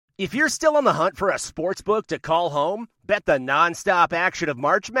If you're still on the hunt for a sports book to call home, bet the nonstop action of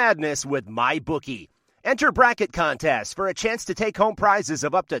March Madness with MyBookie. Enter bracket contests for a chance to take home prizes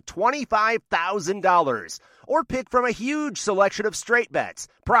of up to $25,000, or pick from a huge selection of straight bets,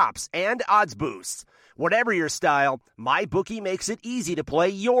 props, and odds boosts. Whatever your style, MyBookie makes it easy to play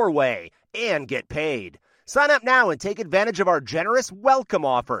your way and get paid. Sign up now and take advantage of our generous welcome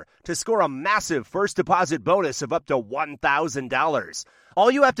offer to score a massive first deposit bonus of up to $1,000. All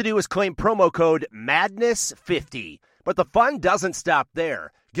you have to do is claim promo code MADNESS50. But the fun doesn't stop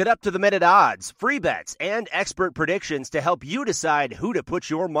there. Get up-to-the-minute odds, free bets, and expert predictions to help you decide who to put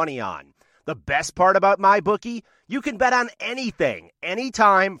your money on. The best part about MyBookie? You can bet on anything,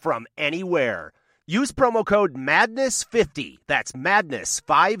 anytime, from anywhere. Use promo code MADNESS50, that's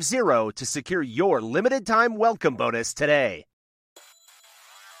MADNESS50, to secure your limited-time welcome bonus today.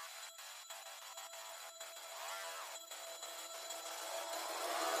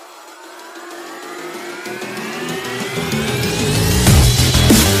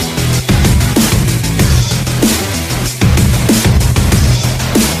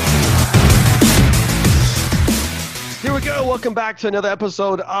 Welcome back to another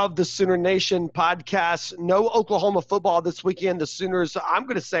episode of the Sooner Nation podcast. No Oklahoma football this weekend. The Sooners, I'm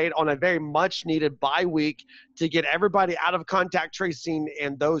going to say it, on a very much needed bye week to get everybody out of contact tracing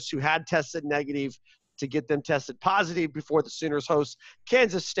and those who had tested negative to get them tested positive before the Sooners host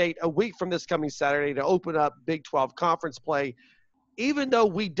Kansas State a week from this coming Saturday to open up Big 12 conference play. Even though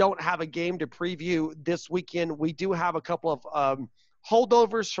we don't have a game to preview this weekend, we do have a couple of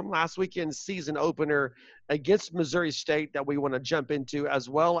holdovers from last weekend's season opener against Missouri State that we want to jump into, as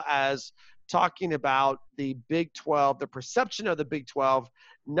well as talking about the Big 12, the perception of the Big 12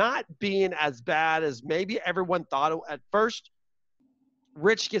 not being as bad as maybe everyone thought at first.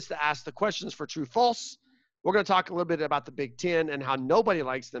 Rich gets to ask the questions for true false. We're going to talk a little bit about the Big 10 and how nobody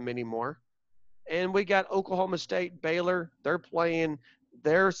likes them anymore. And we got Oklahoma State, Baylor. They're playing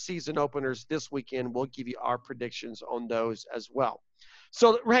their season openers this weekend. We'll give you our predictions on those as well.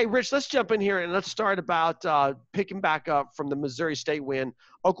 So, hey, Rich, let's jump in here and let's start about picking back up from the Missouri State win.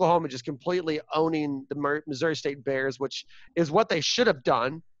 Oklahoma just completely owning the Missouri State Bears, which is what they should have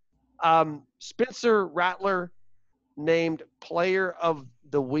done. Spencer Rattler named Player of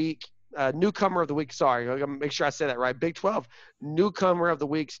the Week, Newcomer of the Week. Sorry, I'm going to make sure I say that right. Big 12 Newcomer of the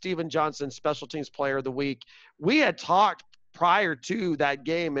Week. Steven Johnson, Special Teams Player of the Week. We had talked prior to that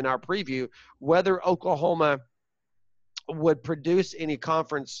game in our preview whether Oklahoma would produce any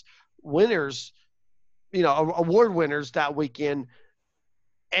conference winners, award winners that weekend.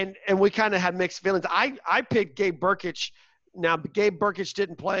 And we kind of had mixed feelings. I picked Gabe Brkic. Now, Gabe Brkic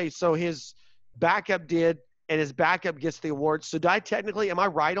didn't play, so his backup did, and his backup gets the award. So am I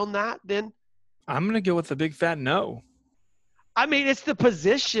right on that then? I'm going to go with the big fat no. I mean, it's the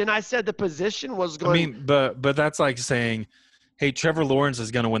position. I said the position was going. I mean, but that's like saying, hey, Trevor Lawrence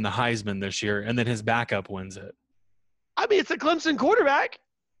is going to win the Heisman this year, and then his backup wins it. I mean, it's a Clemson quarterback,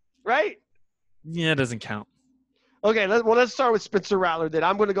 right? Yeah, it doesn't count. Okay, let's start with Spencer Rattler then.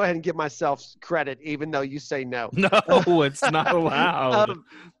 I'm going to go ahead and give myself credit, even though you say no. No, it's not allowed.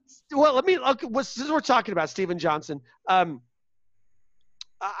 Since we're talking about Steven Johnson, I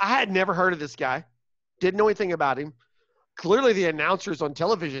had never heard of this guy. Didn't know anything about him. Clearly, the announcers on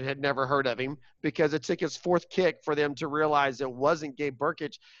television had never heard of him because it took his fourth kick for them to realize it wasn't Gabe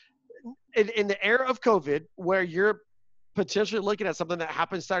Brkic. In the era of COVID, where you're potentially looking at something that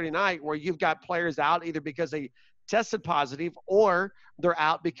happened Saturday night where you've got players out either because they tested positive or they're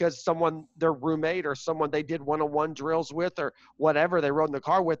out because their roommate or someone they did one-on-one drills with or whatever they rode in the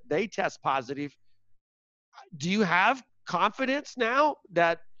car with, they test positive. Do you have confidence now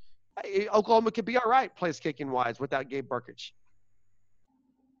that Oklahoma could be all right place kicking wise without Gabe Brkic?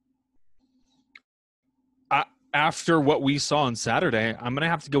 After what we saw on Saturday, I'm going to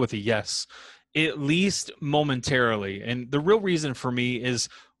have to go with a yes, at least momentarily. And the real reason for me is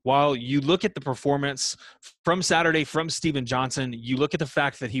while you look at the performance from Saturday from Steven Johnson, you look at the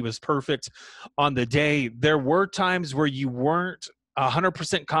fact that he was perfect on the day. There were times where you weren't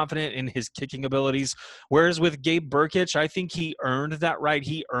 100% confident in his kicking abilities. Whereas with Gabe Brkic, I think he earned that right.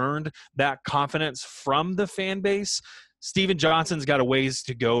 He earned that confidence from the fan base. Steven Johnson's got a ways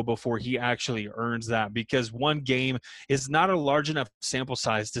to go before he actually earns that, because one game is not a large enough sample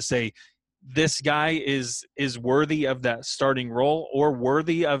size to say this guy is worthy of that starting role or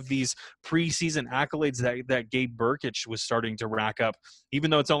worthy of these preseason accolades that Gabe Brkic was starting to rack up, even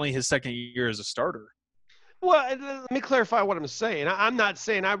though it's only his second year as a starter. Well, let me clarify what I'm saying. I'm not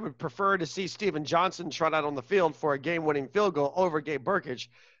saying I would prefer to see Steven Johnson trot out on the field for a game-winning field goal over Gabe Brkic.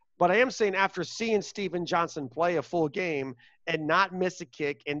 But I am saying after seeing Steven Johnson play a full game and not miss a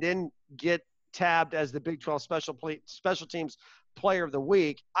kick and then get tabbed as the Big 12 special teams player of the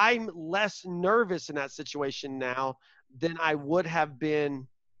week, I'm less nervous in that situation now than I would have been,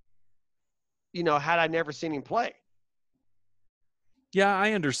 had I never seen him play. Yeah,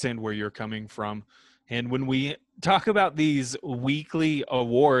 I understand where you're coming from. And when we talk about these weekly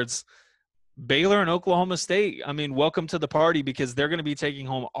awards, Baylor and Oklahoma State, I mean, welcome to the party, because they're going to be taking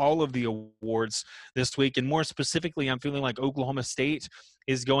home all of the awards this week. And more specifically, I'm feeling like Oklahoma State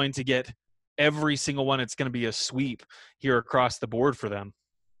is going to get every single one. It's going to be a sweep here across the board for them.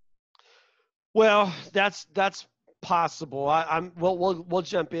 Well, that's possible. We'll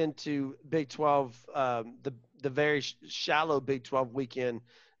jump into Big 12, the very shallow Big 12 weekend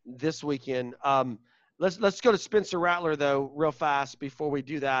this weekend. Let's go to Spencer Rattler though, real fast before we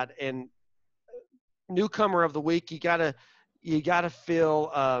do that. And newcomer of the week, you gotta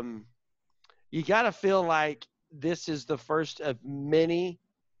feel like this is the first of many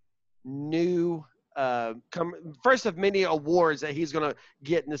awards that he's going to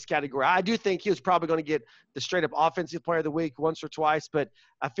get in this category. I do think he was probably going to get the straight up offensive player of the week once or twice, but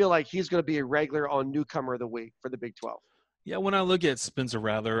I feel like he's going to be a regular on newcomer of the week for the Big 12. Yeah, when I look at Spencer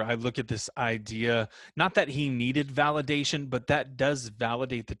Rattler, I look at this idea, not that he needed validation, but that does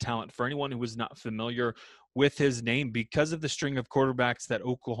validate the talent. For anyone who is not familiar with his name, because of the string of quarterbacks that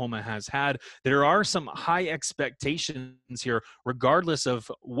Oklahoma has had, there are some high expectations here, regardless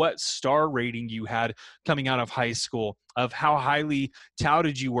of what star rating you had coming out of high school, of how highly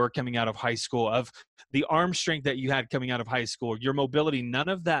touted you were coming out of high school, of the arm strength that you had coming out of high school, your mobility. None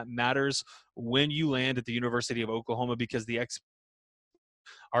of that matters when you land at the University of Oklahoma, because the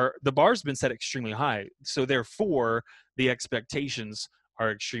bar's been set extremely high. So therefore, the expectations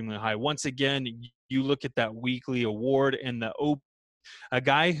are extremely high. Once again, you look at that weekly award and a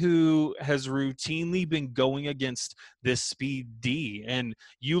guy who has routinely been going against this speed D, and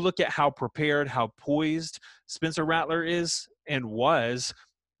you look at how prepared, how poised Spencer Rattler is and was.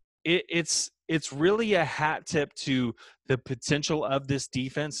 It's really a hat tip to the potential of this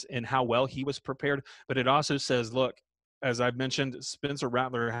defense and how well he was prepared. But it also says, look, as I've mentioned, Spencer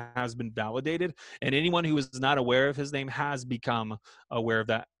Rattler has been validated, and anyone who is not aware of his name has become aware of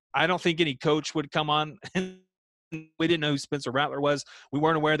that. I don't think any coach would come on and we didn't know who Spencer Rattler was. We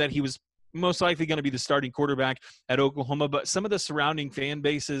weren't aware that he was most likely going to be the starting quarterback at Oklahoma, but some of the surrounding fan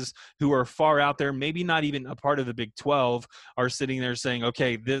bases who are far out there, maybe not even a part of the Big 12, are sitting there saying,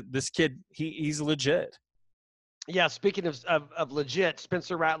 okay, this kid, he's legit. Yeah, speaking of legit,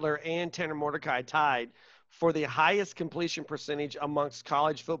 Spencer Rattler and Tanner Mordecai tied for the highest completion percentage amongst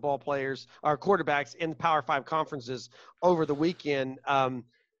college football players or quarterbacks in the Power 5 conferences over the weekend. And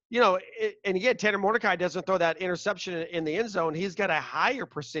again, Tanner Mordecai doesn't throw that interception in the end zone. He's got a higher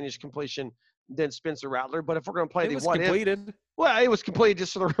percentage completion than Spencer Rattler. But if we're going to play it was completed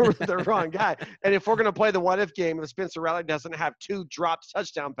just for the wrong guy. And if we're going to play the what-if game, if Spencer Rattler doesn't have 2 dropped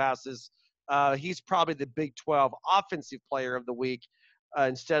touchdown passes, he's probably the Big 12 offensive player of the week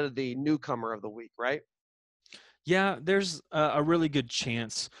instead of the newcomer of the week, right? Yeah, there's a really good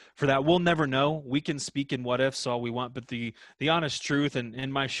chance for that. We'll never know. We can speak in what ifs all we want, but the honest truth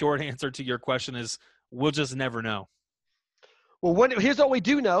and my short answer to your question is we'll just never know. Well, here's what we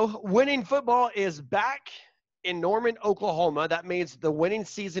do know. Winning football is back in Norman, Oklahoma. That means the winning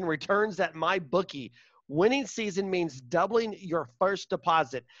season returns at MyBookie. Winning season means doubling your first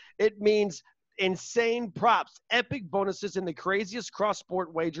deposit. It means insane props, epic bonuses, and the craziest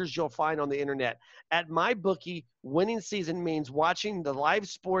cross-sport wagers you'll find on the internet. At MyBookie, winning season means watching the live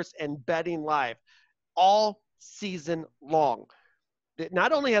sports and betting live all season long.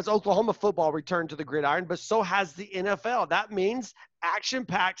 Not only has Oklahoma football returned to the gridiron, but so has the NFL. That means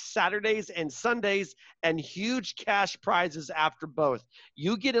action-packed Saturdays and Sundays and huge cash prizes after both.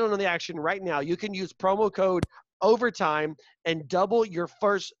 You get in on the action right now. You can use promo code OVERTIME and double your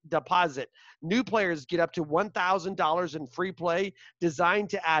first deposit. New players get up to $1,000 in free play, designed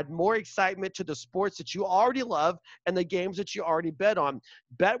to add more excitement to the sports that you already love and the games that you already bet on.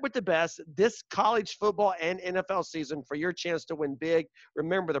 Bet with the best this college football and NFL season for your chance to win big.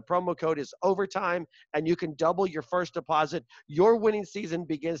 Remember, the promo code is OVERTIME, and you can double your first deposit. Your winning season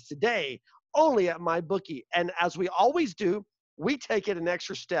begins today only at MyBookie. And as we always do, we take it an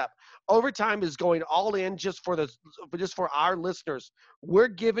extra step. Overtime is going all in just for our listeners. We're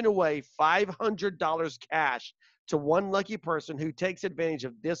giving away $500 cash to one lucky person who takes advantage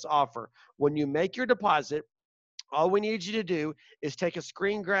of this offer. When you make your deposit, all we need you to do is take a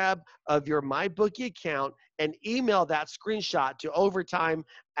screen grab of your MyBookie account and email that screenshot to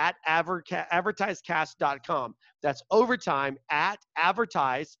overtime@advertisecast.com. That's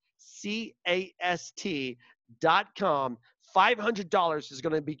overtime@advertisecast.com. CAST.com. $500 is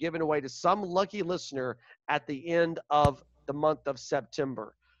going to be given away to some lucky listener at the end of the month of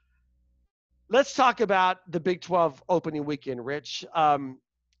September. Let's talk about the Big 12 opening weekend, Rich.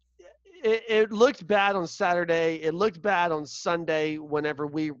 It looked bad on Saturday. It looked bad on Sunday whenever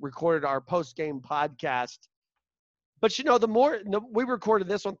we recorded our post-game podcast. But, we recorded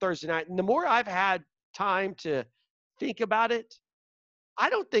this on Thursday night, and the more I've had time to think about it, I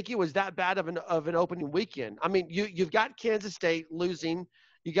don't think it was that bad of an opening weekend. I mean, you've got Kansas State losing.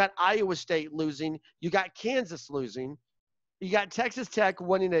 You got Iowa State losing. You got Kansas losing. You got Texas Tech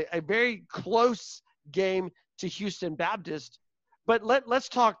winning a very close game to Houston Baptist. But let's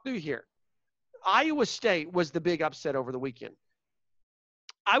talk through here. Iowa State was the big upset over the weekend.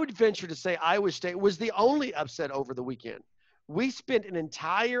 I would venture to say Iowa State was the only upset over the weekend. We spent an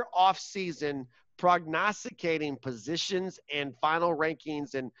entire offseason prognosticating positions and final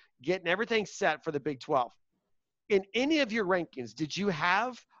rankings and getting everything set for the Big 12. In any of your rankings, did you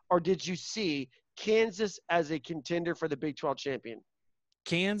have or did you see Kansas as a contender for the Big 12 champion?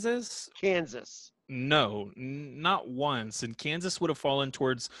 Kansas? No, not once. And Kansas would have fallen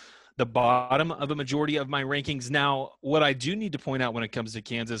towards the bottom of a majority of my rankings. Now, what I do need to point out when it comes to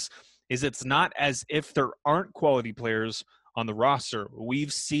Kansas is it's not as if there aren't quality players on the roster.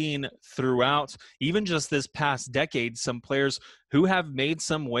 We've seen throughout, even just this past decade, some players who have made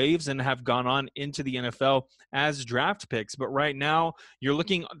some waves and have gone on into the NFL as draft picks. But right now, you're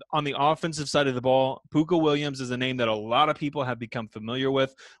looking on the offensive side of the ball. Puka Williams is a name that a lot of people have become familiar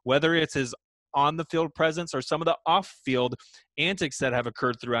with, whether it's his on-the-field presence or some of the off-field antics that have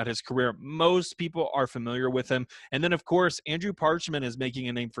occurred throughout his career. Most people are familiar with him. And then, of course, Andrew Parchment is making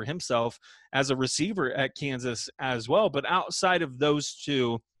a name for himself as a receiver at Kansas as well. But outside of those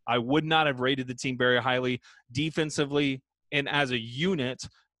two, I would not have rated the team very highly defensively and as a unit.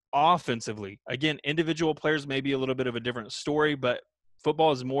 Offensively, again, individual players may be a little bit of a different story, but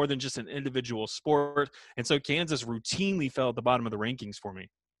football is more than just an individual sport. And so Kansas routinely fell at the bottom of the rankings for me.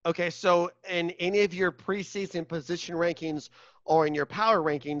 Okay, so in any of your preseason position rankings or in your power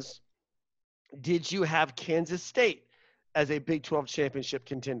rankings, did you have Kansas State as a Big 12 championship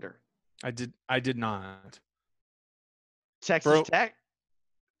contender? I did not. Texas Tech?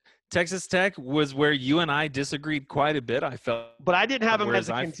 Texas Tech was where you and I disagreed quite a bit, I felt. But I didn't have them as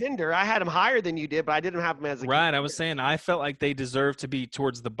a contender. I had them higher than you did, but I didn't have them as a contender. I was saying I felt like they deserved to be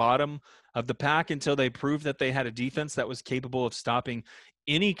towards the bottom of the pack until they proved that they had a defense that was capable of stopping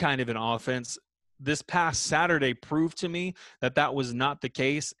any kind of an offense. This past Saturday proved to me that that was not the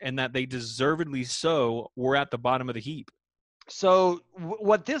case and that they deservedly so were at the bottom of the heap. So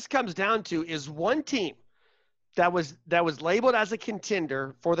what this comes down to is one team that was labeled as a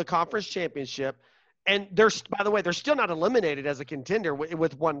contender for the conference championship. And by the way, they're still not eliminated as a contender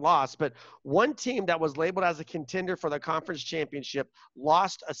with one loss, but one team that was labeled as a contender for the conference championship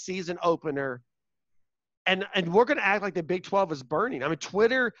lost a season opener. And we're going to act like the Big 12 is burning. I mean,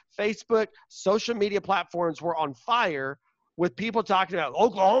 Twitter, Facebook, social media platforms were on fire with people talking about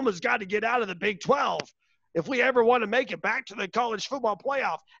Oklahoma's got to get out of the Big 12 if we ever want to make it back to the college football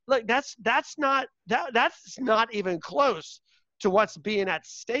playoff. Look, that's not even close to what's being at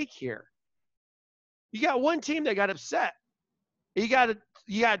stake here. You got one team that got upset. You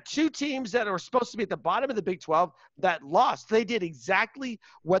got two teams that are supposed to be at the bottom of the Big 12 that lost. They did exactly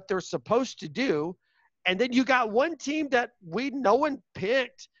what they're supposed to do. And then you got one team that no one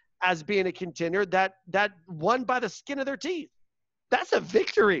picked as being a contender that won by the skin of their teeth. That's a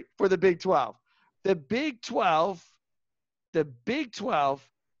victory for the Big 12. The Big 12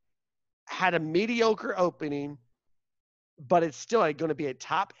 had a mediocre opening, but it's still going to be a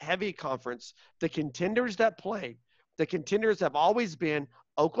top-heavy conference. The contenders that played, the contenders have always been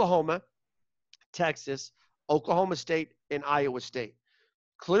Oklahoma, Texas, Oklahoma State, and Iowa State.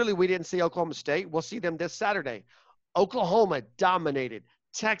 Clearly, we didn't see Oklahoma State. We'll see them this Saturday. Oklahoma dominated.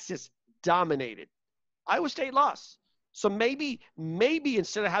 Texas dominated. Iowa State lost. So maybe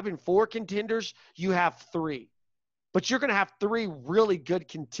instead of having 4 contenders, you have 3. But you're going to have 3 really good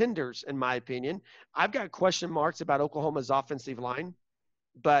contenders, in my opinion. I've got question marks about Oklahoma's offensive line.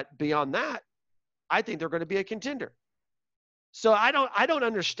 But beyond that, I think they're going to be a contender. So I don't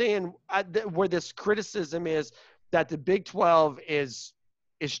understand where this criticism is that the Big 12 is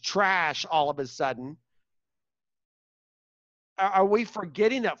trash all of a sudden. Are we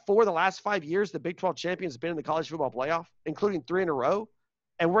forgetting that for the last 5 years, the Big 12 champion has been in the college football playoff, including 3 in a row?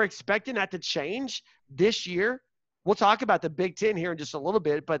 And we're expecting that to change this year We'll talk about the Big Ten here in just a little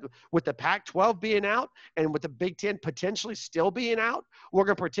bit, but with the Pac-12 being out and with the Big Ten potentially still being out, we're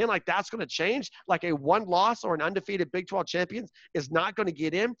going to pretend like that's going to change, like a one loss or an undefeated Big 12 champion is not going to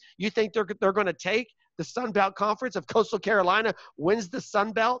get in. You think they're going to take the Sun Belt Conference if Coastal Carolina wins the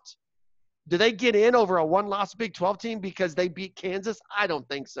Sun Belt? Do they get in over a one-loss Big 12 team because they beat Kansas? I don't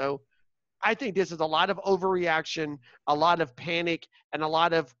think so. I think this is a lot of overreaction, a lot of panic, and a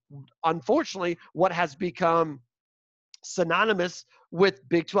lot of, unfortunately, what has become synonymous with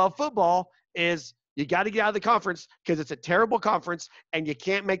Big 12 football is you got to get out of the conference because it's a terrible conference and you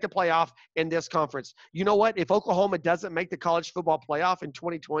can't make the playoff in this conference. You know what? If Oklahoma doesn't make the college football playoff in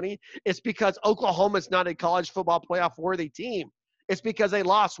 2020, it's because Oklahoma's not a college football playoff worthy team. It's because they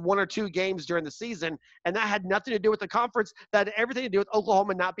lost one or two games during the season, and that had nothing to do with the conference. That had everything to do with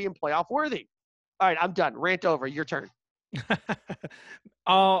Oklahoma not being playoff worthy. All right, I'm done. Rant over. Your turn.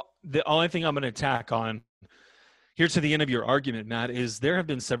 The only thing I'm going to tack on here to the end of your argument, Matt, is there have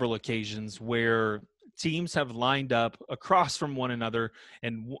been several occasions where teams have lined up across from one another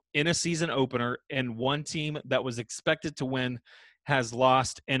and in a season opener, and one team that was expected to win has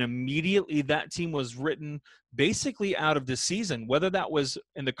lost, and immediately that team was written basically out of the season, whether that was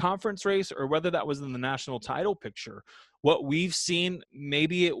in the conference race or whether that was in the national title picture. What we've seen,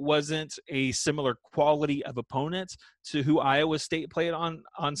 maybe it wasn't a similar quality of opponent to who Iowa State played on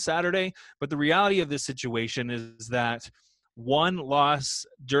Saturday, but the reality of this situation is that one loss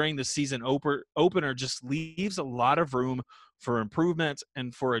during the season opener just leaves a lot of room for improvement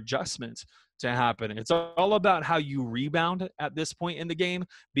and for adjustment to happen. It's all about how you rebound at this point in the game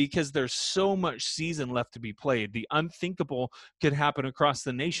because there's so much season left to be played. The unthinkable could happen across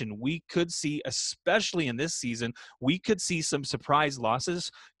the nation. We could see, especially in this season, we could see some surprise losses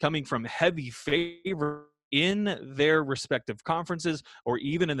coming from heavy favor in their respective conferences or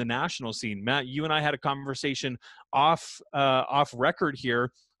even in the national scene. Matt, you and I had a conversation off record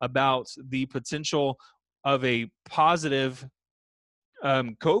here about the potential of a positive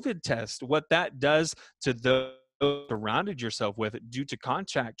COVID test, what that does to those surrounded yourself with due to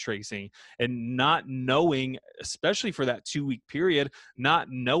contact tracing and not knowing, especially for that 2-week period, not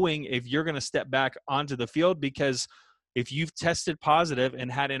knowing if you're going to step back onto the field because if you've tested positive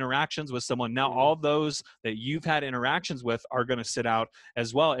and had interactions with someone, now all those that you've had interactions with are going to sit out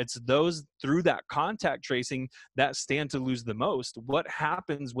as well. It's those through that contact tracing that stand to lose the most. What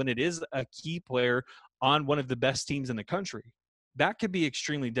happens when it is a key player on one of the best teams in the country? That could be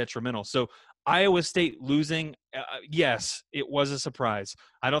extremely detrimental. So Iowa State losing, yes, it was a surprise.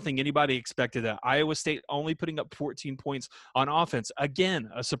 I don't think anybody expected that. Iowa State only putting up 14 points on offense. Again,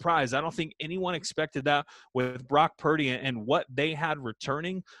 a surprise. I don't think anyone expected that with Brock Purdy and what they had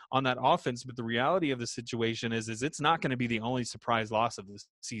returning on that offense. But the reality of the situation is it's not going to be the only surprise loss of this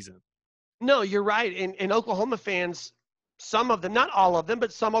season. No, you're right. And Oklahoma fans, some of them, not all of them,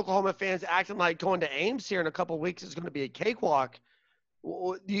 but some Oklahoma fans acting like going to Ames here in a couple of weeks is going to be a cakewalk.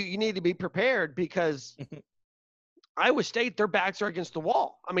 You need to be prepared because Iowa State, their backs are against the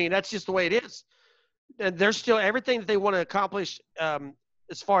wall. I mean, that's just the way it is. And there's still everything that they want to accomplish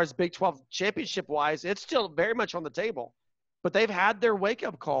as far as Big 12 championship-wise, it's still very much on the table. But they've had their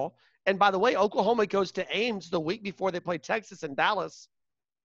wake-up call. And by the way, Oklahoma goes to Ames the week before they play Texas and Dallas.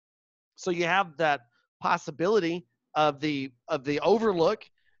 So you have that possibility of the overlook.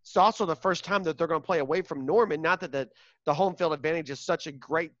 It's also the first time that they're going to play away from Norman. Not that the home field advantage is such a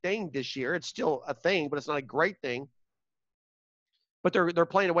great thing this year. It's still a thing, but it's not a great thing. But they're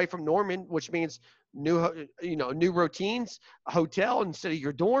playing away from Norman, which means new routines, a hotel instead of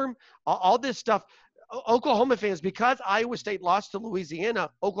your dorm, all this stuff. Oklahoma fans, because Iowa State lost to Louisiana,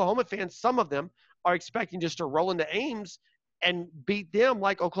 Oklahoma fans, some of them are expecting just to roll into Ames and beat them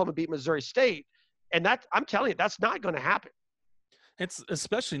like Oklahoma beat Missouri State. And that, I'm telling you, that's not going to happen. It's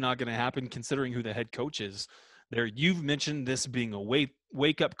especially not going to happen considering who the head coach is there. You've mentioned this being a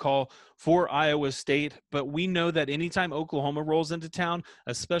wake-up call for Iowa State, but we know that anytime Oklahoma rolls into town,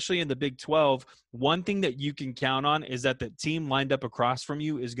 especially in the Big 12, one thing that you can count on is that the team lined up across from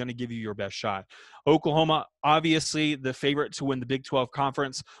you is going to give you your best shot. Oklahoma, obviously the favorite to win the Big 12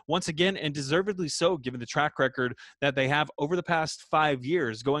 conference, once again, and deservedly so, given the track record that they have over the past 5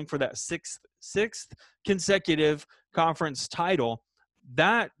 years, going for that sixth consecutive conference title.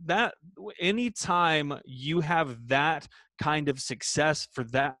 That anytime you have that kind of success for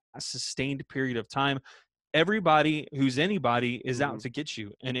that sustained period of time, everybody who's anybody is out to get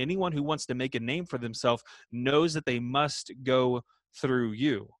you. And anyone who wants to make a name for themselves knows that they must go through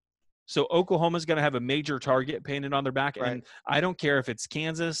you. So Oklahoma's going to have a major target painted on their back. Right. And I don't care if it's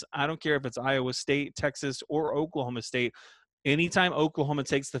Kansas, I don't care if it's Iowa State, Texas, or Oklahoma State. Anytime Oklahoma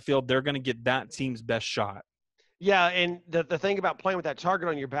takes the field, they're going to get that team's best shot. Yeah, and the thing about playing with that target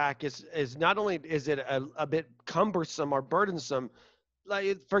on your back is not only is it a bit cumbersome or burdensome,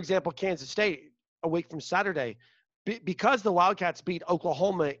 like for example, Kansas State a week from Saturday, because the Wildcats beat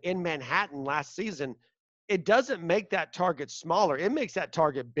Oklahoma in Manhattan last season, it doesn't make that target smaller. It makes that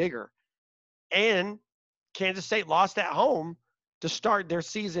target bigger. And Kansas State lost at home to start their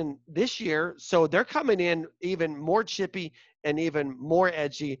season this year, so they're coming in even more chippy and even more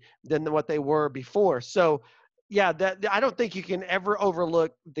edgy than what they were before. So, yeah, that I don't think you can ever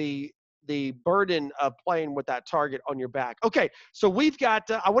overlook the burden of playing with that target on your back. Okay, so we've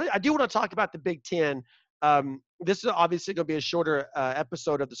got. I do want to talk about the Big Ten. This is obviously going to be a shorter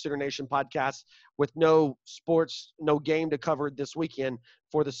episode of the Sooner Nation podcast with no sports, no game to cover this weekend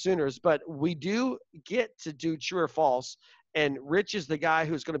for the Sooners, but we do get to do true or false. And Rich is the guy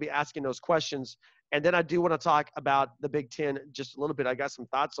who's going to be asking those questions. And then I do want to talk about the Big Ten just a little bit. I got some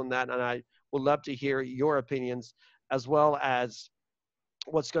thoughts on that, and I would love to hear your opinions as well as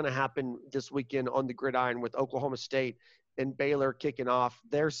what's going to happen this weekend on the gridiron with Oklahoma State and Baylor kicking off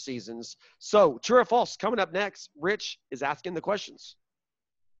their seasons. So, true or false, coming up next, Rich is asking the questions.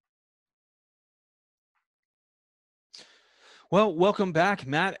 Well, welcome back,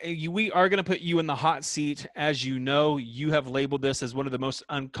 Matt. We are going to put you in the hot seat. As you know, you have labeled this as one of the most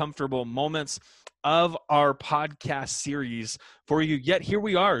uncomfortable moments of our podcast series for you. Yet here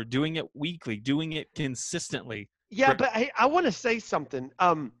we are doing it weekly, doing it consistently. Yeah, but I want to say something.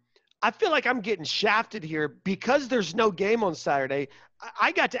 I feel like I'm getting shafted here because there's no game on Saturday.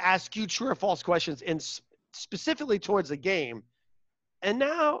 I got to ask you true or false questions, and specifically towards the game. And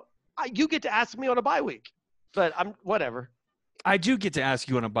now you get to ask me on a bye week. But I'm whatever. I do get to ask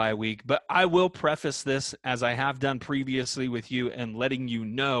you on a bye week, but I will preface this as I have done previously with you and letting you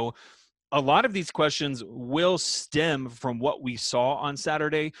know a lot of these questions will stem from what we saw on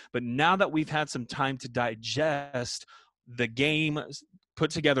Saturday. But now that we've had some time to digest the game,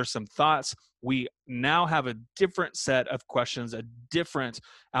 put together some thoughts, we now have a different set of questions, a different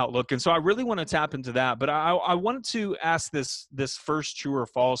outlook. And so I really want to tap into that. But I wanted to ask this first true or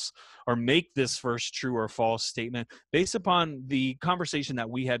false, or make this first true or false statement based upon the conversation that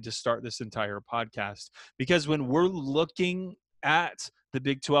we had to start this entire podcast. Because when we're looking at the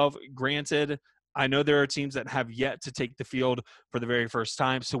Big 12, granted, I know there are teams that have yet to take the field for the very first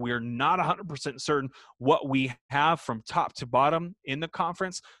time, so we're not 100% certain what we have from top to bottom in the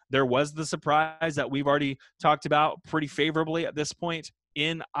conference. There was the surprise that we've already talked about pretty favorably at this point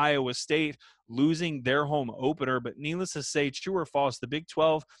in Iowa State, losing their home opener. But needless to say, true or false, the Big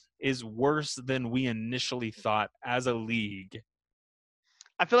 12 is worse than we initially thought as a league.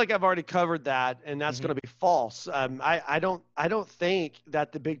 I feel like I've already covered that, and that's going to be false. I don't think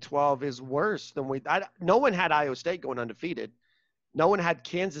that the Big 12 is worse than no one had Iowa State going undefeated. No one had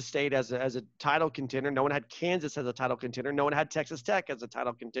Kansas State as a title contender. No one had Kansas as a title contender. No one had Texas Tech as a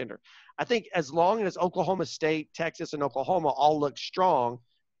title contender. I think as long as Oklahoma State, Texas, and Oklahoma all look strong,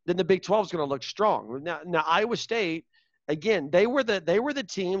 then the Big 12 is going to look strong. Now Iowa State, again, they were the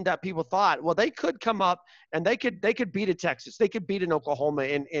team that people thought, well, they could come up and they could beat a Texas, they could beat an Oklahoma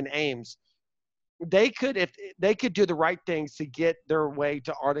in Ames. They could, if they could do the right things to get their way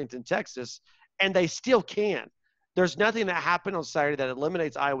to Arlington, Texas, and they still can. There's nothing that happened on Saturday that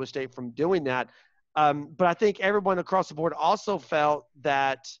eliminates Iowa State from doing that. But I think everyone across the board also felt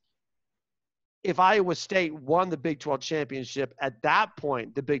that if Iowa State won the Big 12 championship, at that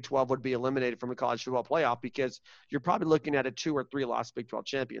point, the Big 12 would be eliminated from the college football playoff because you're probably looking at a 2 or 3 loss Big 12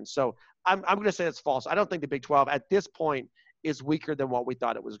 champion. So I'm going to say that's false. I don't think the Big 12 at this point is weaker than what we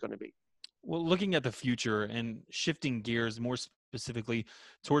thought it was going to be. Well, looking at the future and shifting gears more specifically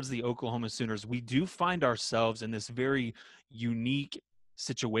towards the Oklahoma Sooners, we do find ourselves in this very unique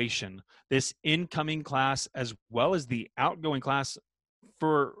situation. This incoming class, as well as the outgoing class,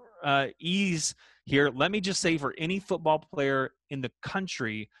 for ease here, let me just say for any football player in the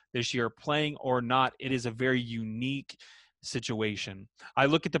country this year, playing or not, it is a very unique situation. I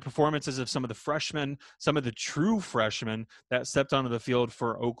look at the performances of some of the freshmen, some of the true freshmen that stepped onto the field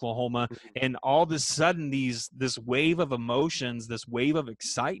for Oklahoma, and all of a sudden this wave of emotions, this wave of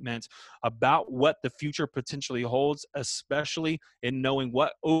excitement about what the future potentially holds, especially in knowing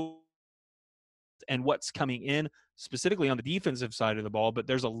what and what's coming in specifically on the defensive side of the ball. But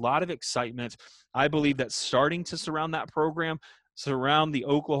there's a lot of excitement, I believe, that's starting to surround that program, surround the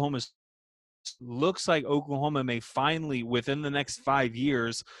Oklahoma. Looks like Oklahoma may finally, within the next 5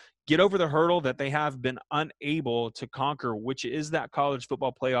 years, get over the hurdle that they have been unable to conquer, which is that college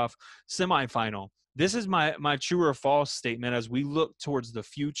football playoff semifinal. This is my true or false statement as we look towards the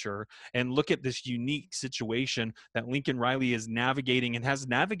future and look at this unique situation that Lincoln Riley is navigating and has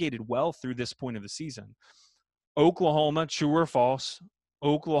navigated well through this point of the season. Oklahoma, true or false,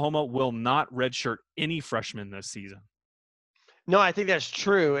 Oklahoma will not redshirt any freshmen this season. No, I think that's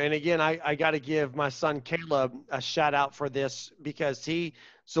true. And again, I got to give my son Caleb a shout out for this because he's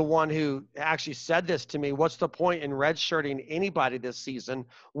the one who actually said this to me. What's the point in redshirting anybody this season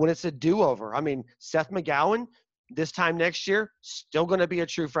when it's a do-over? I mean, Seth McGowan, this time next year, still going to be a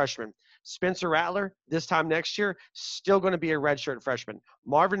true freshman. Spencer Rattler, this time next year, still going to be a redshirt freshman.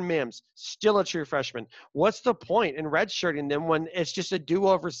 Marvin Mims, still a true freshman. What's the point in redshirting them when it's just a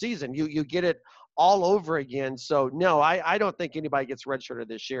do-over season? You get it all over again. So, no, I don't think anybody gets redshirted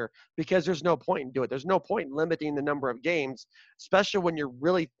this year because there's no point in doing it. There's no point in limiting the number of games, especially when you're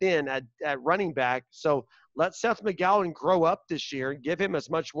really thin at running back. So let Seth McGowan grow up this year, give him as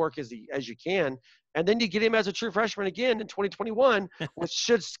much work as you can, and then you get him as a true freshman again in 2021, which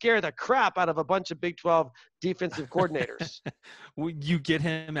should scare the crap out of a bunch of Big 12 defensive coordinators. You get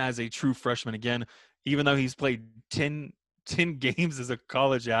him as a true freshman again, even though he's played 10 games as a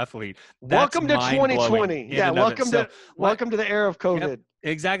college athlete. That's welcome to 2020. Yeah, welcome to the era of COVID. Yep,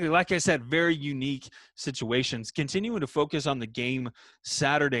 exactly. Like I said, very unique situations. Continuing to focus on the game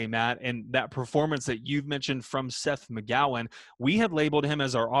Saturday, Matt, and that performance that you've mentioned from Seth McGowan, we had labeled him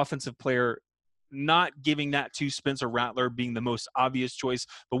as our offensive player, not giving that to Spencer Rattler being the most obvious choice,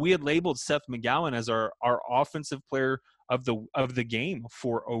 but we had labeled Seth McGowan as our offensive player of the game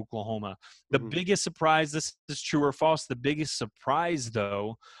for Oklahoma. The biggest surprise, this is true or false, the biggest surprise,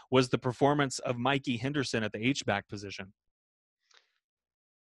 though, was the performance of Mikey Henderson at the H-back position.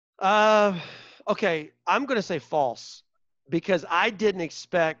 Okay, I'm going to say false because I didn't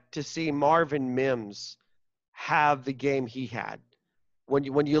expect to see Marvin Mims have the game he had.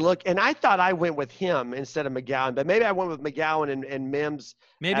 When you look, and I thought I went with him instead of McGowan, but maybe I went with McGowan and Mims.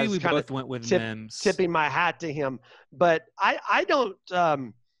 Maybe we both went with Mims. Tipping my hat to him. But I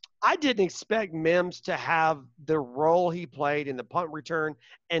didn't expect Mims to have the role he played in the punt return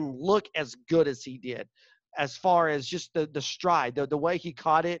and look as good as he did, as far as just the stride, the way he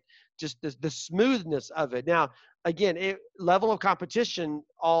caught it, just the smoothness of it. Now, again, level of competition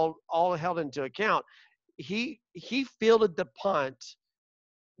all held into account. He fielded the punt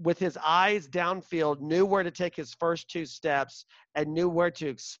with his eyes downfield, knew where to take his first two steps, and knew where to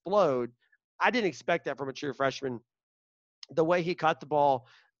explode. I didn't expect that from a true freshman. The way he caught the ball,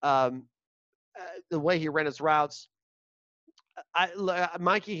 the way he ran his routes.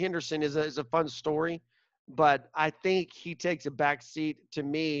 Mikey Henderson is a fun story, but I think he takes a back seat to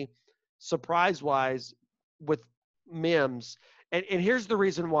me, surprise-wise, with Mims. And here's the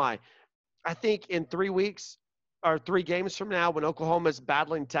reason why. I think in 3 weeks, or 3 games from now, when Oklahoma is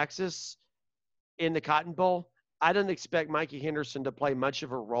battling Texas in the Cotton Bowl, I don't expect Mikey Henderson to play much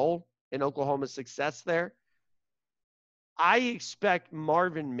of a role in Oklahoma's success there. I expect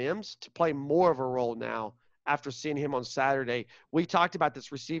Marvin Mims to play more of a role now after seeing him on Saturday. We talked about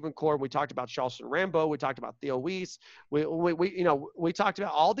this receiving core. We talked about Charleston Rambo. We talked about Theo Weiss. We talked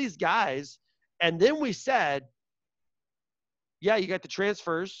about all these guys, and then we said, yeah, you got the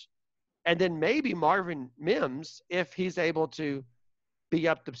transfers. And then maybe Marvin Mims, if he's able to be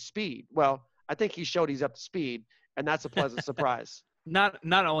up to speed. Well, I think he showed he's up to speed, and that's a pleasant surprise. Not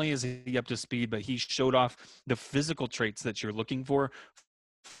only is he up to speed, but he showed off the physical traits that you're looking for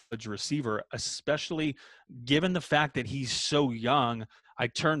a receiver, especially given the fact that he's so young. I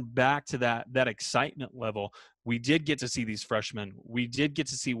turn back to that excitement level. We did get to see these freshmen. We did get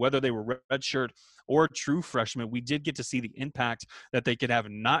to see whether they were redshirt or true freshmen. We did get to see the impact that they could have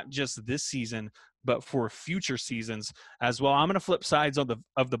not just this season, but for future seasons as well. I'm going to flip sides of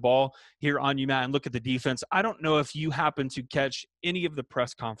the ball here on you, Matt, and look at the defense. I don't know if you happen to catch any of the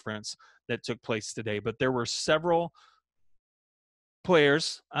press conference that took place today, but there were several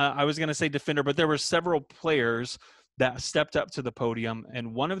players. I was going to say defender, but there were several players that stepped up to the podium,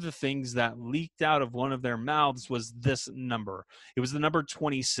 and one of the things that leaked out of one of their mouths was this number. It was the number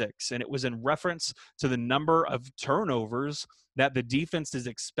 26, and it was in reference to the number of turnovers that the defense is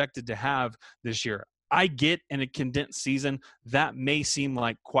expected to have this year. I get in a condensed season, that may seem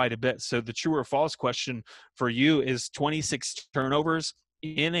like quite a bit. So the true or false question for you is 26 turnovers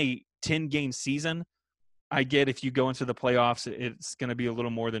in a 10-game season. I get if you go into the playoffs, it's going to be a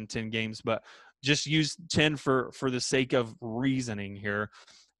little more than 10 games, but just use 10 for the sake of reasoning here.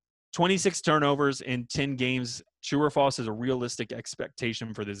 26 turnovers in 10 games, true or false, is a realistic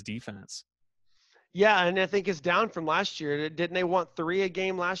expectation for this defense. Yeah, and I think it's down from last year. Didn't they want 3 a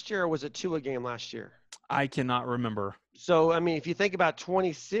game last year, or was it 2 a game last year? I cannot remember. So, I mean, if you think about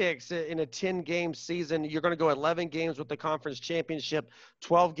 26 in a 10-game season, you're going to go 11 games with the conference championship,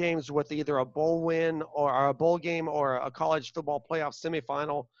 12 games with either a bowl win or a bowl game or a college football playoff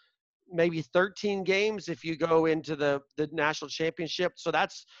semifinal. maybe 13 games if you go into the national championship. So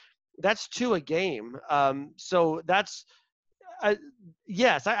that's 2 a game. So that's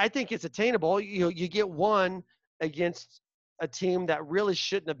yes, I think it's attainable. You get one against a team that really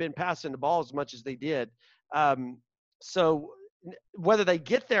shouldn't have been passing the ball as much as they did. Um, so whether they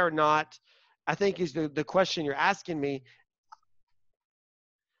get there or not, I think is the question you're asking me.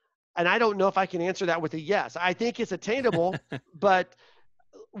 And I don't know if I can answer that with a yes. I think it's attainable, but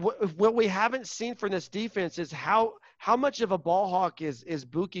what we haven't seen from this defense is how much of a ball hawk is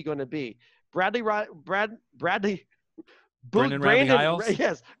Buki going to be? Bradley Brendan Radley Hiles?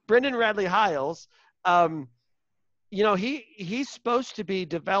 Yes, Brendan Radley Hiles. He's supposed to be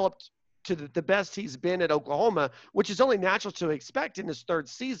developed to the best he's been at Oklahoma, which is only natural to expect in his 3rd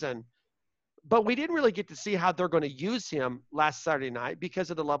season. But we didn't really get to see how they're going to use him last Saturday night because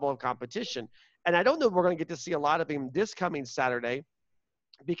of the level of competition. And I don't know if we're going to get to see a lot of him this coming Saturday,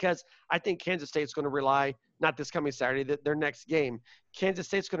 because I think Kansas State's going to rely, not this coming Saturday, their next game. Kansas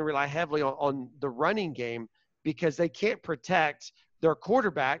State's going to rely heavily on the running game because they can't protect their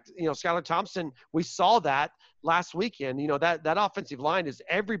quarterback. Skylar Thompson, we saw that last weekend. That offensive line is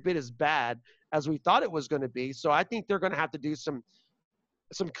every bit as bad as we thought it was going to be. So I think they're going to have to do some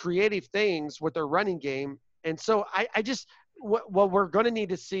creative things with their running game. And so I just what we're going to need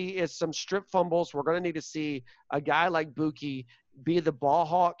to see is some strip fumbles. We're going to need to see a guy like Buki be the ball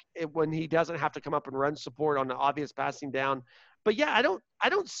hawk when he doesn't have to come up and run support on the obvious passing down. But yeah, I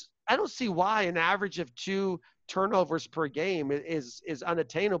don't see why an average of 2 turnovers per game is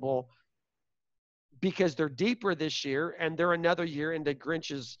unattainable, because they're deeper this year and they're another year into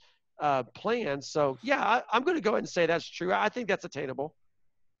Grinch's plan. So yeah, I'm going to go ahead and say that's true. I think that's attainable.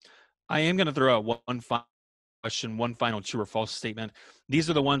 I am going to throw out one final question, one final true or false statement. These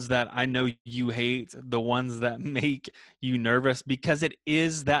are the ones that I know you hate, the ones that make you nervous, because it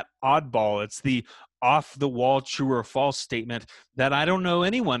is that oddball. It's the off-the-wall true or false statement that I don't know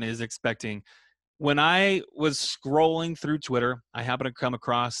anyone is expecting. When I was scrolling through Twitter, I happened to come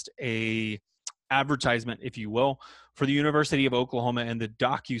across a advertisement, if you will, for the University of Oklahoma and the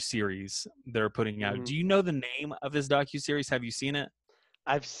docuseries they're putting out. Mm-hmm. Do you know the name of this docuseries? Have you seen it?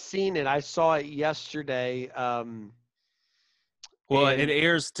 I've seen it. I saw it yesterday. It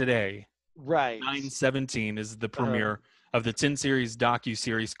airs today. Right. 9/17 is the premiere of the 10-series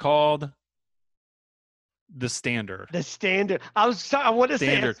docuseries called The Standard. The Standard. I want to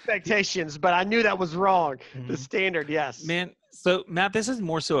say Expectations, but I knew that was wrong. Mm-hmm. The Standard, yes. Man, so Matt, this is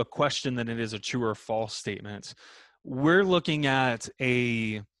more so a question than it is a true or false statement. We're looking at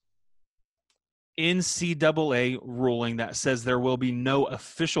a NCAA ruling that says there will be no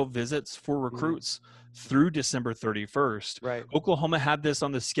official visits for recruits through December 31st. Right. Oklahoma had this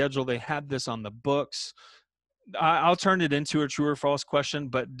on the schedule. They had this on the books. I'll turn it into a true or false question,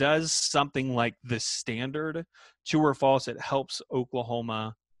 but does something like The Standard, true or false, it helps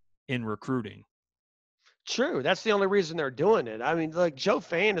Oklahoma in recruiting? True. That's the only reason they're doing it. I mean, like, Joe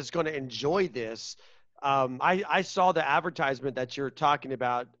Fan is going to enjoy this. I saw the advertisement that you're talking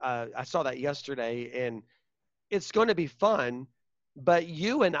about. I saw that yesterday, and it's going to be fun. But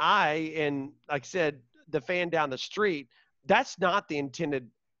you and I, and like I said, the fan down the street, that's not the intended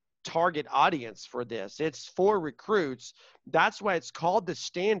target audience for this. It's for recruits. That's why it's called The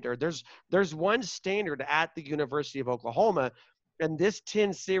Standard. There's one standard at the University of Oklahoma, and this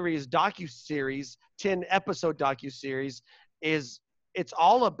 10-series docuseries, 10-episode docuseries it's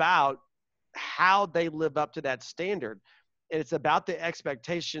all about how they live up to that standard. And it's about the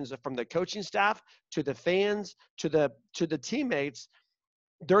expectations from the coaching staff to the fans to the teammates.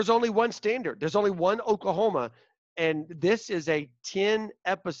 There's only one standard. There's only one Oklahoma. And this is a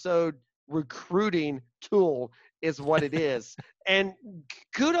 10-episode recruiting tool is what it is. And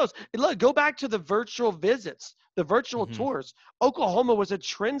kudos. Look, go back to the virtual visits, the virtual tours. Oklahoma was a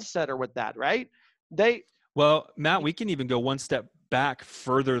trendsetter with that, right? Well, Matt, we can even go one step back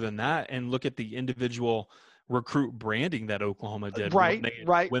further than that and look at the individual recruit branding that Oklahoma did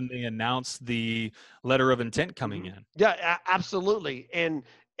when they announced the letter of intent coming in. Yeah, absolutely. And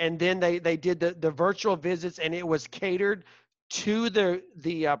then they did the virtual visits, and it was catered to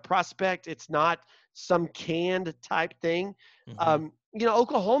the prospect. It's not some canned type thing.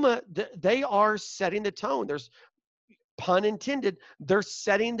 Oklahoma, they are setting the tone. There's, pun intended, they're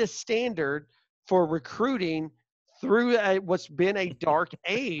setting the standard for recruiting through what's been a dark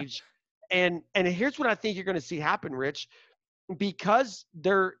age. And here's what I think you're going to see happen, Rich, because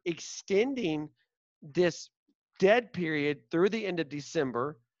they're extending this dead period through the end of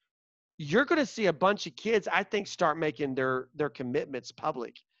December. You're going to see a bunch of kids, I think, start making their commitments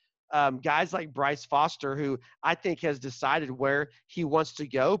public. guys like Bryce Foster, who I think has decided where he wants to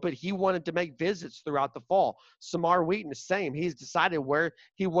go, but he wanted to make visits throughout the fall. Samar Wheaton, the same. He's decided where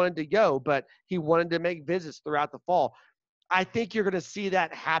he wanted to go, but he wanted to make visits throughout the fall. I think you're going to see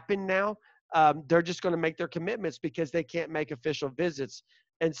that happen now. They're just going to make their commitments because they can't make official visits.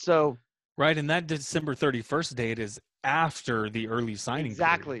 And so – right, and that December 31st date is after the early signing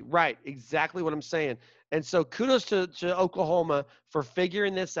exactly period. right, exactly what I'm saying. And so kudos to Oklahoma for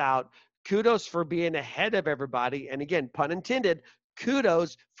figuring this out. Kudos for being ahead of everybody. And again, pun intended,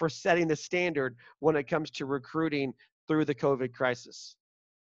 kudos for setting the standard when it comes to recruiting through the COVID crisis.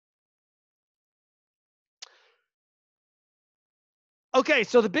 Okay,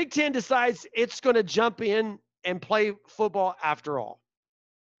 so the Big Ten decides it's going to jump in and play football after all.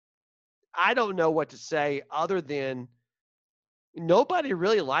 I don't know what to say other than nobody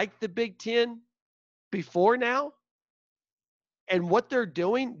really liked the Big Ten before now. And what they're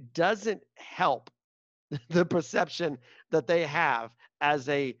doing doesn't help the perception that they have as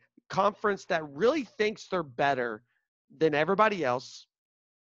a conference that really thinks they're better than everybody else,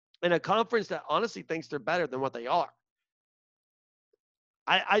 and a conference that honestly thinks they're better than what they are.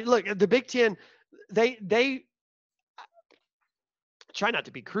 I look at the Big Ten, they try not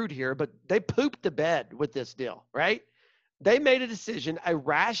to be crude here, but they pooped the bed with this deal, right? They made a decision, a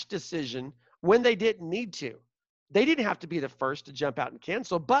rash decision, when they didn't need to. They didn't have to be the first to jump out and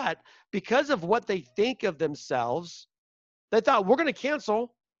cancel, but because of what they think of themselves, they thought, we're going to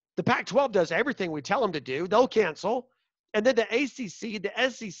cancel. The Pac-12 does everything we tell them to do. They'll cancel. And then the ACC, the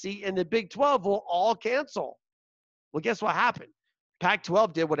SEC, and the Big 12 will all cancel. Well, guess what happened?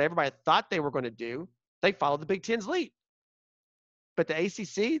 Pac-12 did what everybody thought they were going to do. They followed the Big Ten's lead. But the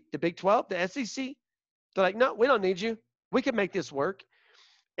ACC, the Big 12, the SEC, they're like, no, we don't need you. We can make this work.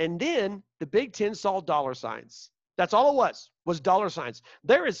 And then the Big Ten saw dollar signs. That's all it was dollar signs.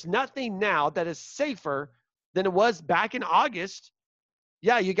 There is nothing now that is safer than it was back in August.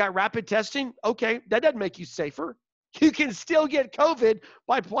 Yeah, you got rapid testing. Okay, that doesn't make you safer. You can still get COVID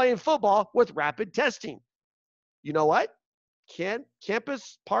by playing football with rapid testing. You know what?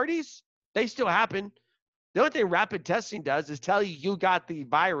 Campus parties, they still happen. The only thing rapid testing does is tell you got the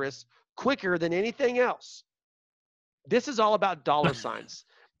virus quicker than anything else. This is all about dollar signs.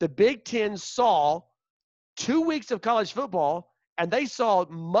 The Big Ten saw 2 weeks of college football, and they saw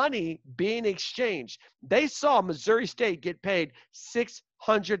money being exchanged. They saw Missouri State get paid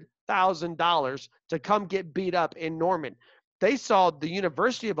 $600,000 to come get beat up in Norman. They saw the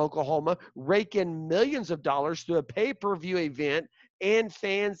University of Oklahoma rake in millions of dollars through a pay-per-view event and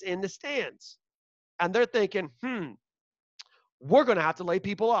fans in the stands. And they're thinking, we're going to have to lay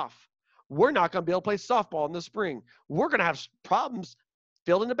people off. We're not going to be able to play softball in the spring. We're going to have problems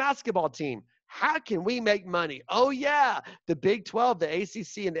fielding the basketball team. How can we make money? Oh, yeah, the Big 12, the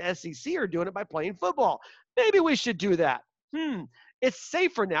ACC, and the SEC are doing it by playing football. Maybe we should do that. It's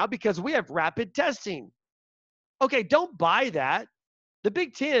safer now because we have rapid testing. Okay, don't buy that. The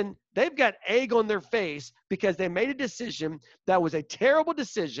Big Ten, they've got egg on their face because they made a decision that was a terrible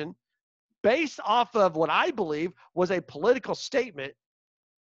decision based off of what I believe was a political statement.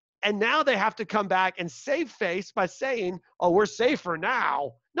 And now they have to come back and save face by saying, oh, we're safer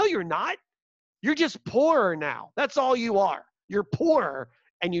now. No, you're not. You're just poorer now. That's all you are. You're poorer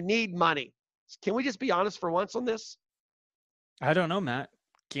and you need money. Can we just be honest for once on this? I don't know, Matt.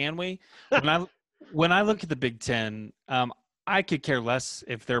 Can we? When I look at the Big Ten, I could care less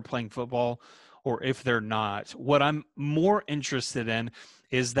if they're playing football or if they're not. What I'm more interested in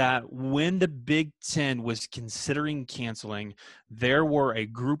is that when the Big Ten was considering canceling, there were a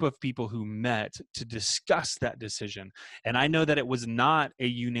group of people who met to discuss that decision. And I know that it was not a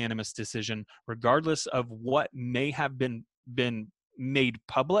unanimous decision, regardless of what may have been made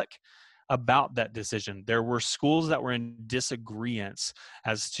public about that decision. There were schools that were in disagreement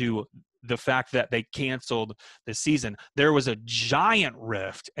as to the fact that they canceled the season. There was a giant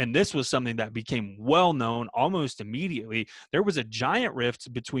rift, and this was something that became well known almost immediately. There was a giant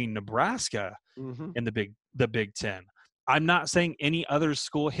rift between Nebraska and the Big Ten. I'm not saying any other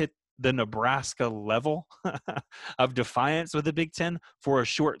school hit the Nebraska level of defiance with the Big Ten for a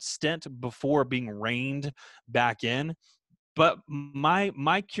short stint before being reined back in. But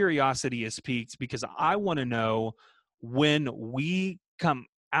my curiosity is piqued because I want to know, when we come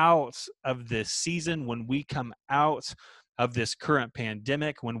out of this season, when we come out of this current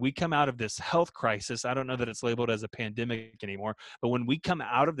pandemic, when we come out of this health crisis, I don't know that it's labeled as a pandemic anymore, but when we come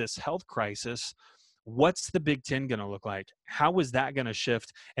out of this health crisis, what's the Big Ten going to look like? How is that going to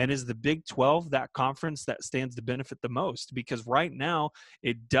shift? And is the Big 12 that conference that stands to benefit the most? Because right now,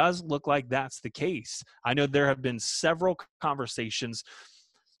 it does look like that's the case. I know there have been several conversations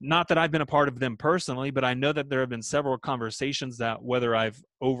Not that I've been a part of them personally, but I know that there have been several conversations that whether I've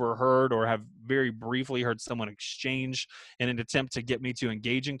overheard or have very briefly heard someone exchange in an attempt to get me to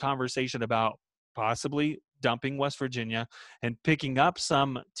engage in conversation about possibly dumping West Virginia and picking up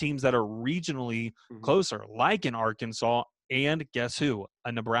some teams that are regionally closer, like in Arkansas, and guess who?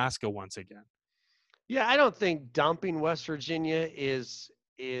 A Nebraska once again. Yeah, I don't think dumping West Virginia is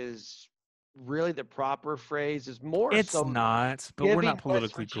really the proper phrase. Is more It's so not, but we're giving not West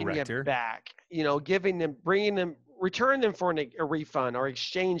politically Virginia correct here. back. You know, giving them, bringing them, returning them for a refund or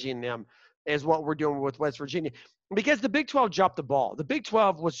exchanging them is what we're doing with West Virginia. Because the Big 12 dropped the ball. The Big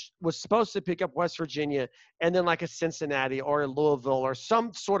 12 was supposed to pick up West Virginia and then like a Cincinnati or a Louisville or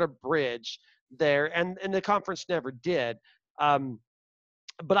some sort of bridge there, and the conference never did.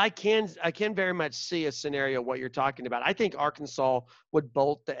 But I can very much see a scenario what you're talking about. I think Arkansas would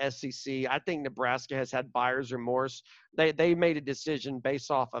bolt the SEC. I think Nebraska has had buyer's remorse. They made a decision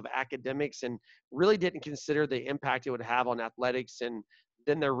based off of academics and really didn't consider the impact it would have on athletics. And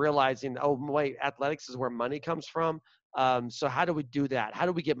then they're realizing, oh wait, athletics is where money comes from. So how do we do that? How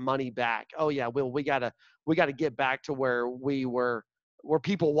do we get money back? Oh yeah, we gotta get back to where we were, where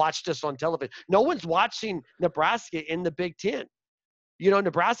people watched us on television. No one's watching Nebraska in the Big Ten. You know,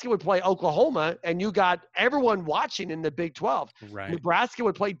 Nebraska would play Oklahoma, and you got everyone watching in the Big 12. Right. Nebraska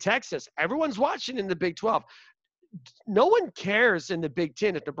would play Texas. Everyone's watching in the Big 12. No one cares in the Big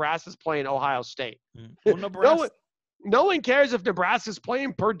 10 if Nebraska's playing Ohio State. Well, Nebraska, no one cares if Nebraska's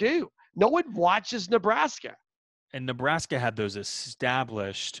playing Purdue. No one watches Nebraska. And Nebraska had those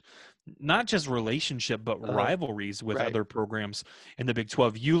established, not just relationship, but rivalries with other programs in the Big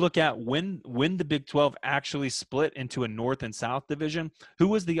 12. You look at when the Big 12 actually split into a North and South division, who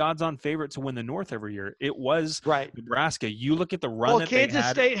was the odds-on favorite to win the North every year? It was Nebraska. You look at the run that Kansas they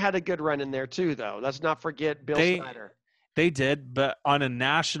had. State had a good run in there too, though. Let's not forget Bill Snyder. They did, but on a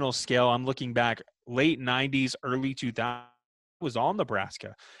national scale, I'm looking back, late 90s, early 2000s, was all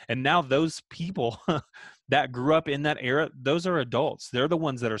Nebraska. And now those people that grew up in that era, those are adults. They're the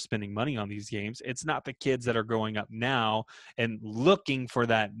ones that are spending money on these games. It's not the kids that are growing up now and looking for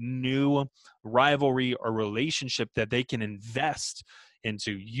that new rivalry or relationship that they can invest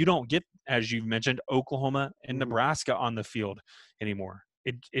into. You don't get, as you've mentioned, Oklahoma and Nebraska on the field anymore.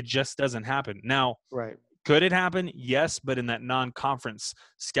 It just doesn't happen. Now, could it happen? Yes, but in that non-conference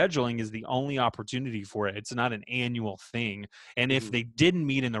scheduling is the only opportunity for it. It's not an annual thing. And if they didn't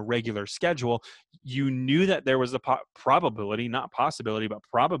meet in the regular schedule, you knew that there was a probability, not possibility, but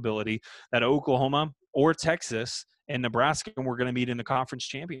probability that Oklahoma or Texas and Nebraska were going to meet in the conference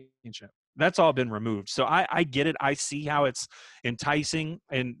championship. That's all been removed. So I get it. I see how it's enticing.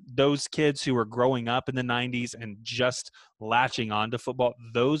 And those kids who were growing up in the 90s and just latching on to football,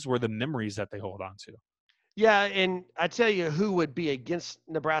 those were the memories that they hold on to. Yeah, and I tell you who would be against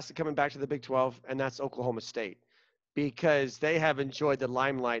Nebraska coming back to the Big 12, and that's Oklahoma State, because they have enjoyed the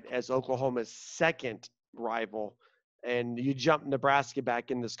limelight as Oklahoma's second rival. And you jump Nebraska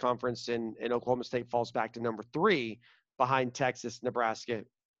back in this conference, and Oklahoma State falls back to number 3 behind Texas, Nebraska,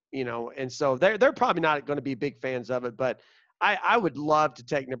 you know. And so they're probably not going to be big fans of it, but I would love to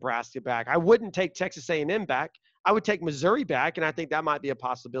take Nebraska back. I wouldn't take Texas A&M back. I would take Missouri back, and I think that might be a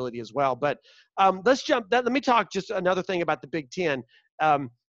possibility as well. But let's jump. Let me talk just another thing about the Big Ten,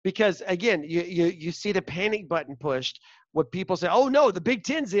 because again, you see the panic button pushed when people say, "Oh no, the Big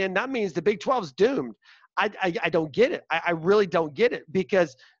Ten's in. That means the Big 12's doomed." I don't get it. I really don't get it,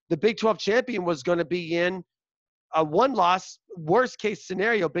 because the Big 12 champion was going to be in a one-loss, worst-case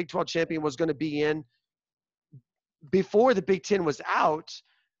scenario. Big 12 champion was going to be in before the Big Ten was out.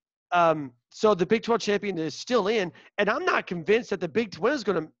 So the Big 12 champion is still in, and I'm not convinced that the Big Ten is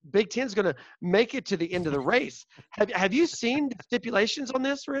going to make it to the end of the race. Have you seen the stipulations on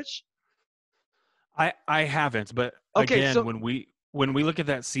this, Rich? I haven't, but again, so, when we look at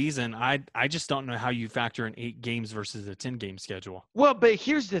that season, I just don't know how you factor in 8 games versus a 10-game schedule. Well, but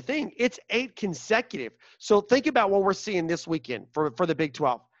here's the thing: it's 8 consecutive. So think about what we're seeing this weekend for the Big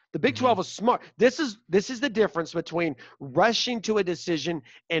 12. The Big 12 is smart. This is the difference between rushing to a decision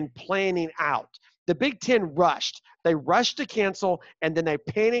and planning out. The Big 10 rushed. They rushed to cancel, and then they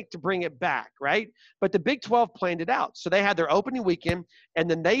panicked to bring it back, right? But the Big 12 planned it out. So they had their opening weekend, and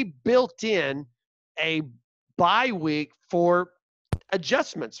then they built in a bye week for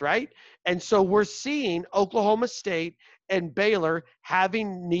adjustments, right? And so we're seeing Oklahoma State and Baylor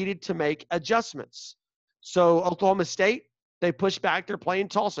having needed to make adjustments. So Oklahoma State, they pushed back. They're playing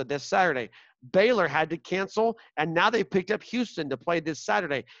Tulsa this Saturday. Baylor had to cancel, and now they picked up Houston to play this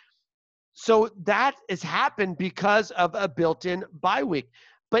Saturday. So that has happened because of a built-in bye week.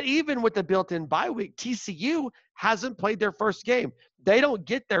 But even with the built-in bye week, TCU hasn't played their first game. They don't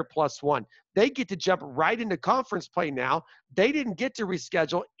get their +1. They get to jump right into conference play now. They didn't get to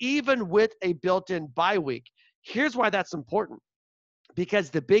reschedule even with a built-in bye week. Here's why that's important. Because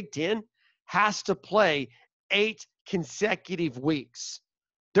the Big Ten has to play 8 consecutive weeks.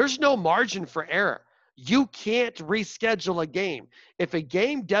 There's no margin for error. You can't reschedule a game. If a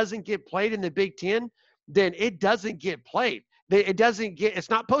game doesn't get played in the Big Ten, then it doesn't get played. It's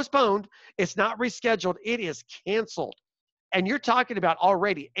not postponed. It's not rescheduled. It is canceled. And you're talking about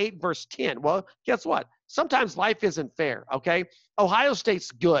already 8 versus 10. Well, guess what? Sometimes life isn't fair, okay? Ohio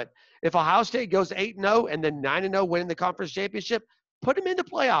State's good. If Ohio State goes 8-0 and then 9-0 winning the conference championship, put them in the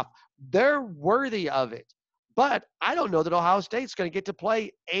playoff. They're worthy of it. But I don't know that Ohio State's going to get to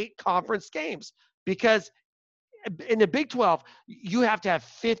play 8 conference games because in the Big 12, you have to have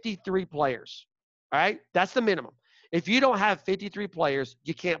 53 players, all right? That's the minimum. If you don't have 53 players,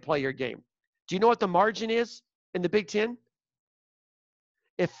 you can't play your game. Do you know what the margin is in the Big Ten?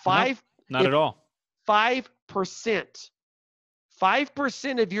 If not at all.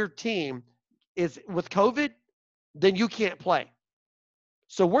 5% of your team is with COVID, then you can't play.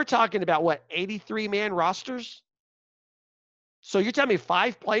 So we're talking about what, 83-man rosters? So you're telling me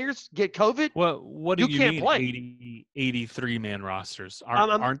 5 players get COVID? Well, what do you can't mean play. 83-man rosters?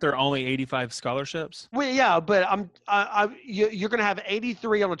 Aren't there only 85 scholarships? Well, yeah, but you're going to have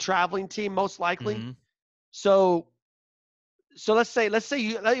 83 on a traveling team most likely. Mm-hmm. So let's say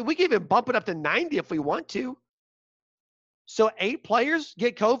we can even bump it up to 90 if we want to. So 8 players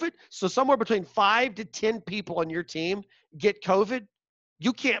get COVID. So somewhere between 5 to 10 people on your team get COVID.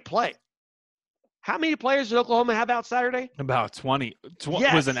 You can't play. How many players did Oklahoma have out Saturday? About 20.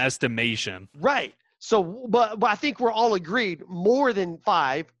 Yes. Was an estimation. Right. So, but I think we're all agreed more than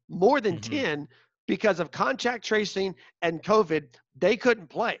 5, more than 10, because of contact tracing and COVID, they couldn't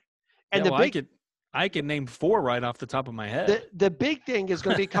play. And I could name 4 right off the top of my head. The big thing is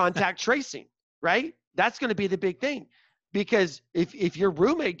going to be contact tracing, right? That's going to be the big thing, because if your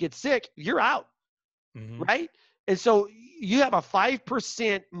roommate gets sick, you're out, right? And so you have a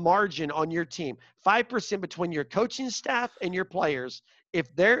 5% margin on your team, 5% between your coaching staff and your players.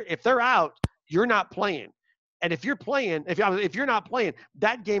 If they're out, you're not playing. And if you're playing, if you're not playing,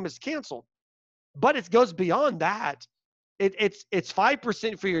 that game is canceled. But it goes beyond that. It's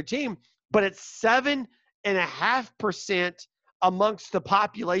 5% for your team, but it's 7.5% amongst the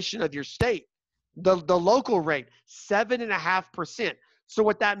population of your state. The local rate, 7.5%. So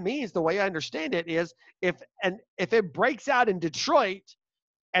what that means, the way I understand it, is if it breaks out in Detroit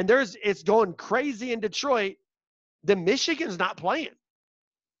and it's going crazy in Detroit, then Michigan's not playing.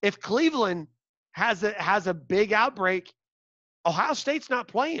 If Cleveland has a big outbreak, Ohio State's not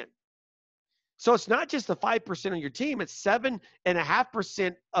playing. So it's not just the 5% on your team, it's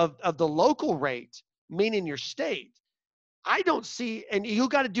 7.5% of the local rate, meaning your state. I don't see, and you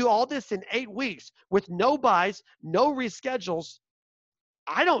got to do all this in 8 weeks with no buys, no reschedules.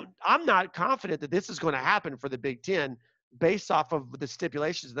 I'm not confident that this is going to happen for the Big Ten based off of the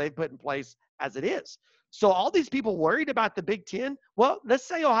stipulations they've put in place as it is. So all these people worried about the Big Ten, well, let's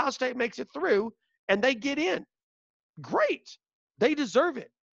say Ohio State makes it through and they get in. Great. They deserve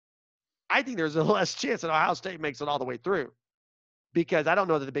it. I think there's a less chance that Ohio State makes it all the way through, because I don't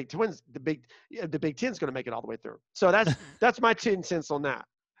know that the Big Ten's going to make it all the way through. So that's my 10 cents on that.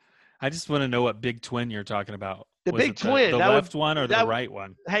 I just want to know what Big Twin you're talking about. The Big Twin. The left one or the right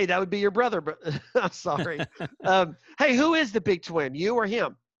one? Hey, that would be your brother, but I'm sorry. Hey, who is the Big Twin, you or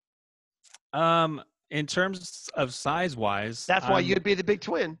him? In terms of size-wise. That's why you'd be the Big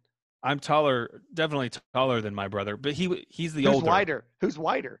Twin. I'm taller, definitely taller than my brother, but he's the older. Who's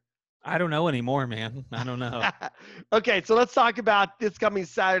wider? I don't know anymore, man. I don't know. Okay, so let's talk about this coming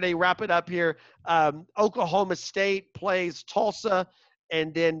Saturday. Wrap it up here. Oklahoma State plays Tulsa,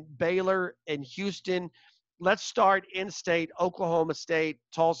 and then Baylor and Houston. Let's start in-state, Oklahoma State,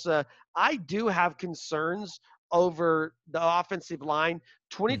 Tulsa. I do have concerns over the offensive line.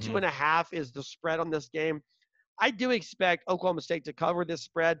 22.5 is the spread on this game. I do expect Oklahoma State to cover this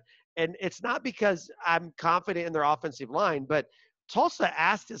spread, and it's not because I'm confident in their offensive line, but Tulsa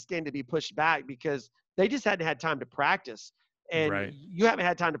asked this game to be pushed back because they just hadn't had time to practice. And you haven't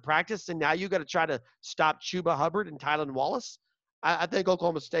had time to practice, and now you got to try to stop Chuba Hubbard and Tylan Wallace. I think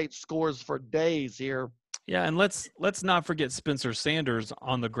Oklahoma State scores for days here. Yeah, and let's not forget Spencer Sanders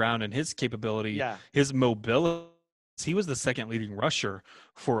on the ground and his capability, his mobility. He was the second leading rusher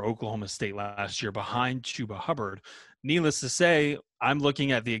for Oklahoma State last year behind Chuba Hubbard. Needless to say, I'm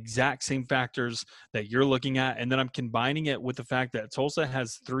looking at the exact same factors that you're looking at, and then I'm combining it with the fact that Tulsa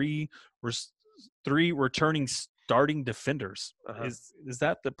has three returning starting defenders. Is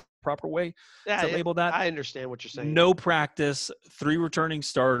that the proper way to label that? I understand what you're saying. No practice, 3 returning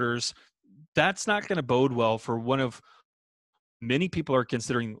starters. That's not going to bode well for one of many people are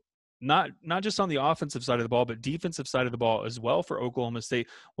considering not just on the offensive side of the ball, but defensive side of the ball as well for Oklahoma State,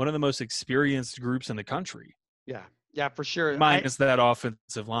 one of the most experienced groups in the country. Yeah, for sure. Minus that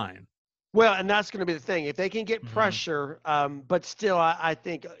offensive line. Well, and that's going to be the thing. If they can get pressure, but still, I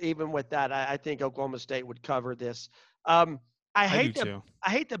think even with that, I think Oklahoma State would cover this. I hate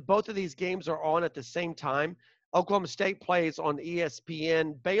that both of these games are on at the same time. Oklahoma State plays on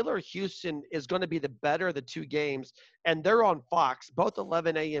ESPN. Baylor Houston is going to be the better of the 2 games, and they're on Fox, both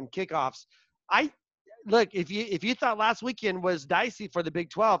 11 a.m. kickoffs. Look, if you thought last weekend was dicey for the Big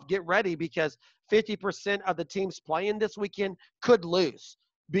 12, get ready because 50% of the teams playing this weekend could lose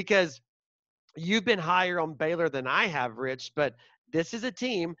because you've been higher on Baylor than I have, Rich, but this is a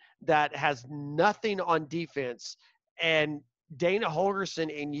team that has nothing on defense. And Dana Holgorsen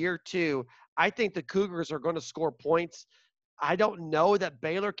in year 2, I think the Cougars are going to score points. I don't know that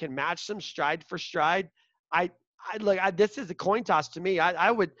Baylor can match them stride for stride. This is a coin toss to me.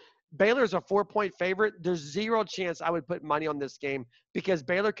 Baylor's a 4-point favorite. There's 0 chance I would put money on this game because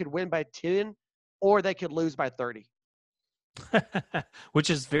Baylor could win by 10 or they could lose by 30. Which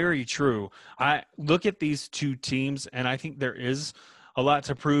is very true. I look at these 2 teams, and I think there is a lot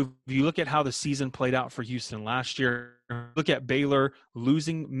to prove. If you look at how the season played out for Houston last year, look at Baylor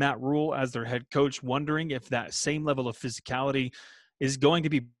losing Matt Rule as their head coach, wondering if that same level of physicality is going to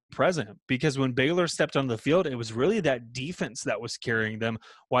be present, because when Baylor stepped on the field, it was really that defense that was carrying them,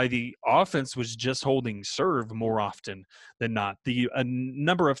 while the offense was just holding serve more often than not. A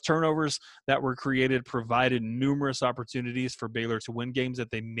number of turnovers that were created provided numerous opportunities for Baylor to win games that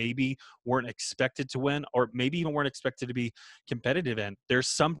they maybe weren't expected to win, or maybe even weren't expected to be competitive in. There's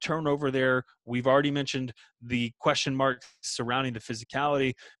some turnover there. We've already mentioned the question marks surrounding the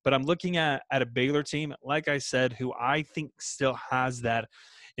physicality, but I'm looking at a Baylor team, like I said, who I think still has that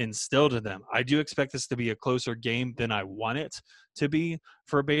instilled in them. I do expect this to be a closer game than I want it to be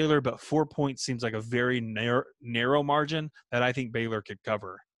for Baylor, but 4 points seems like a very narrow margin that I think Baylor could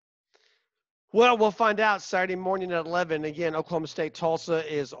cover. Well, we'll find out Saturday morning at 11. Again, Oklahoma State Tulsa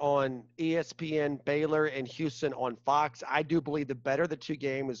is on ESPN, Baylor and Houston on Fox. I do believe the better of the 2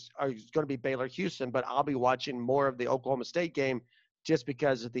 games are going to be Baylor Houston, but I'll be watching more of the Oklahoma State game just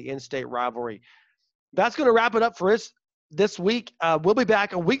because of the in-state rivalry. That's going to wrap it up for us this week. We'll be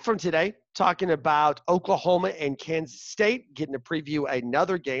back a week from today talking about Oklahoma and Kansas State, getting to preview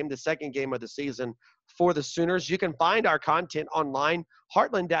another game, the second game of the season for the Sooners. You can find our content online,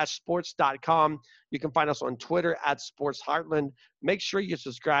 heartland-sports.com. You can find us on Twitter at SportsHeartland. Make sure you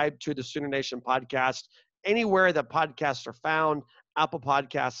subscribe to the Sooner Nation podcast anywhere that podcasts are found, Apple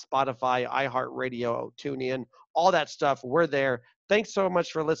Podcasts, Spotify, iHeartRadio, TuneIn, all that stuff. We're there. Thanks so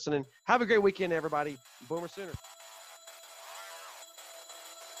much for listening. Have a great weekend, everybody. Boomer Sooner.